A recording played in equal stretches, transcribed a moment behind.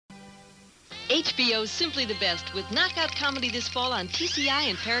HBO's simply the best with knockout comedy this fall on TCI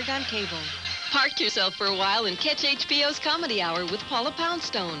and Paragon Cable. Park yourself for a while and catch HBO's Comedy Hour with Paula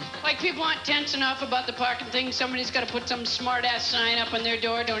Poundstone. Like people aren't tense enough about the parking thing. Somebody's got to put some smart-ass sign up on their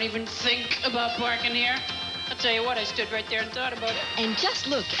door. Don't even think about parking here. I'll tell you what, I stood right there and thought about it. And just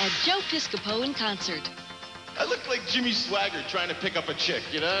look at Joe Piscapo in concert. I look like Jimmy Swagger trying to pick up a chick,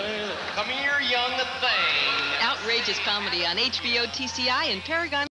 you know? Come here, young thing. Outrageous comedy on HBO, TCI, and Paragon